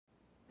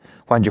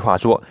换句话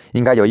说，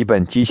应该有一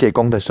本机械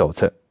工的手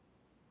册。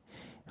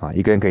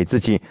一个人给自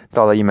己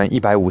造了一门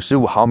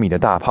155毫米的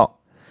大炮，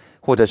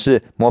或者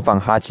是模仿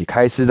哈奇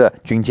开斯的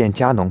军舰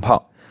加农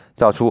炮，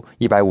造出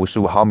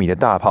155毫米的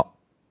大炮。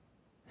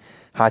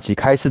哈奇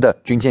开斯的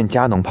军舰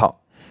加农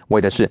炮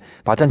为的是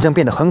把战争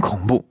变得很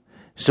恐怖，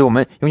使我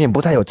们永远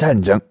不再有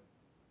战争。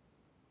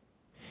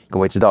各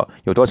位知道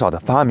有多少的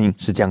发明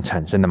是这样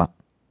产生的吗？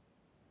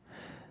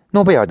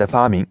诺贝尔的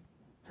发明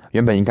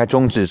原本应该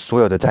终止所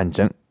有的战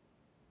争，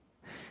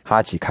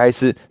哈奇开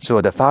斯所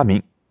有的发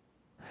明，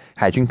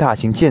海军大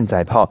型舰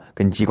载炮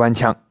跟机关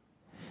枪，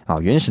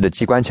原始的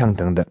机关枪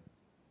等等，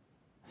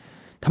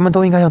他们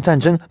都应该让战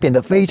争变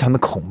得非常的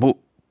恐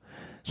怖，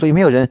所以没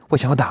有人会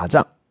想要打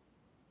仗。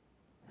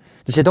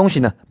这些东西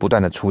呢，不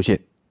断的出现，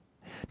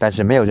但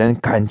是没有人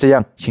敢这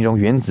样形容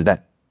原子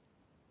弹。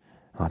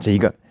这一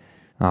个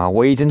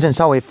唯一真正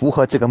稍微符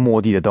合这个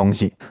目的的东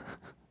西。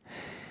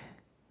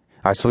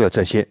而所有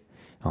这些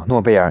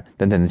诺贝尔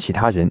等等的其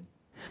他人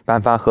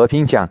颁发和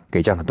平奖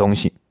给这样的东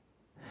西，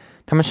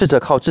他们试着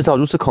靠制造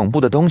如此恐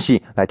怖的东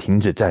西来停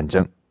止战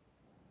争。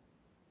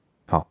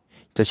好，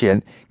这些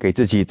人给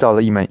自己造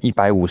了一门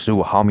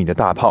155毫米的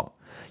大炮，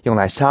用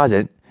来杀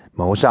人、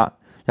谋杀、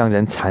让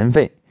人残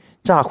废、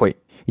炸毁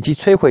以及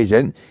摧毁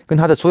人跟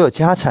他的所有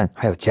家产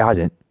还有家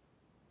人。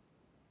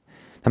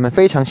他们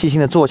非常细心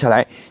的坐下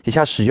来写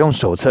下使用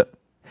手册，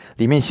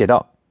里面写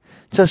道：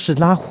这是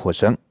拉火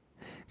绳，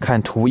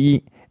看图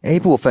一 A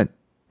部分，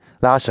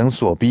拉绳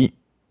索 B，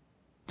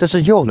 这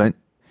是右轮，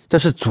这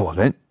是左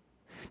轮，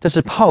这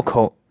是炮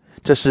口，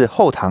这是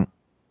后膛。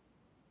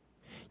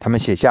他们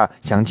写下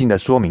详尽的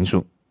说明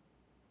书，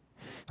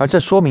而这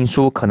说明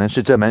书可能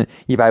是这门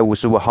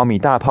155毫米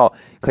大炮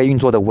可以运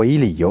作的唯一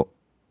理由。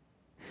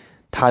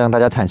它让大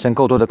家产生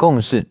够多的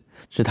共识，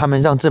使他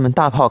们让这门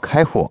大炮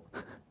开火。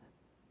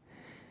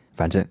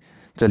反正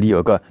这里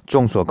有个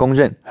众所公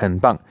认很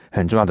棒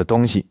很重要的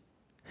东西，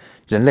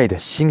人类的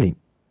心灵。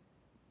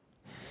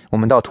我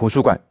们到图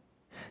书馆，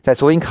在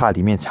索引卡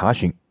里面查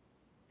询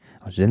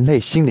人类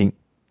心灵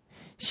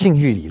性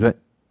欲理论，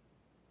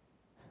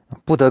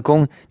不得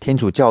供天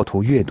主教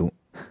徒阅读。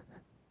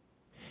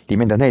里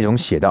面的内容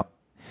写道：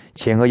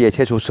前额叶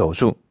切除手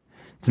术，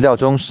资料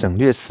中省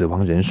略死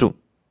亡人数。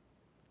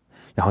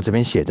然后这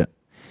边写着，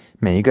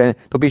每一个人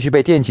都必须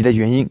被电击的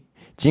原因，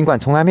尽管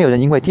从来没有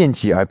人因为电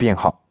击而变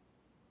好。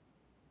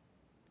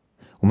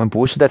我们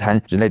不是在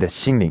谈人类的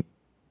心灵，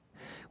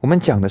我们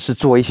讲的是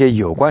做一些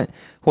有关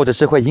或者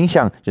是会影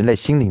响人类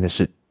心灵的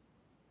事。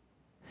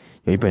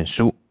有一本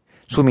书，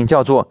书名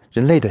叫做《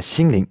人类的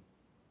心灵》，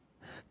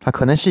它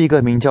可能是一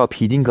个名叫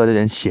皮丁格的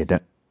人写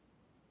的。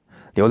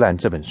浏览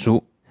这本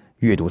书，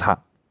阅读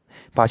它，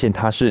发现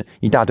它是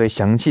一大堆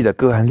详细的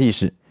个案历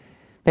史，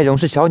内容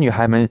是小女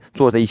孩们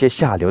做的一些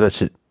下流的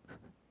事，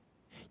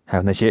还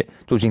有那些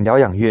住进疗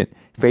养院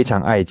非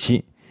常爱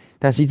妻，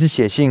但是一直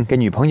写信给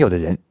女朋友的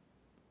人，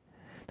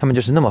他们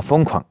就是那么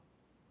疯狂。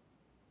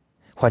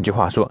换句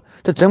话说，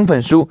这整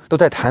本书都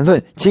在谈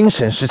论精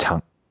神失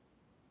常。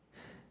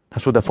他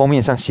书的封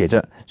面上写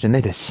着人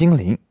类的心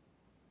灵，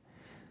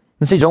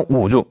那是一种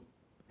侮辱，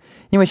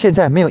因为现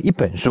在没有一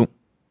本书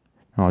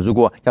如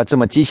果要这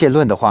么机械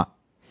论的话，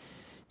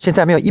现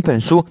在没有一本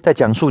书在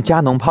讲述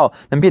加农炮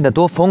能变得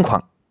多疯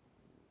狂。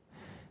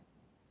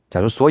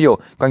假如所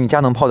有关于加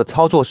农炮的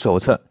操作手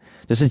册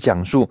只是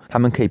讲述它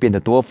们可以变得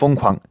多疯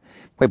狂，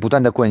会不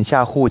断的滚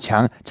下护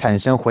墙，产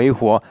生回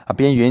火，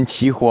边缘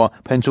起火，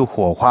喷出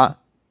火花。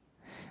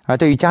而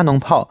对于加农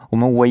炮，我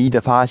们唯一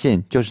的发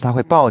现就是它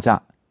会爆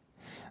炸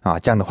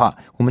这样的话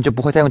我们就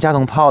不会再用加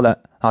农炮了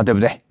对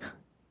不对？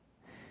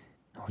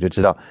我就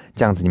知道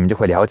这样子你们就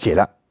会了解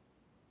了。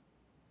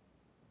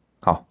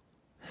好，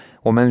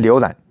我们浏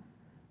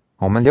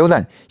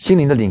览心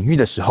灵的领域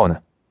的时候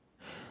呢，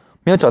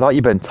没有找到一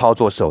本操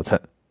作手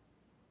册。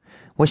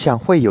我想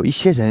会有一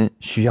些人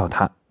需要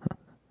它，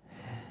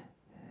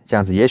这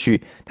样子也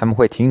许他们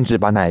会停止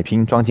把奶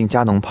瓶装进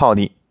加农炮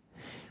里，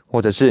或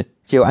者是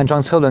借由安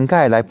装车轮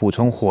盖来补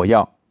充火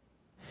药。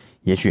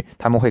也许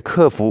他们会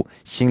克服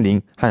心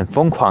灵和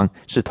疯狂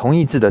是同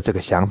义字的这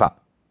个想法，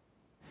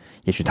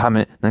也许他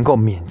们能够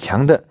勉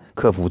强的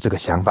克服这个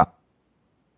想法。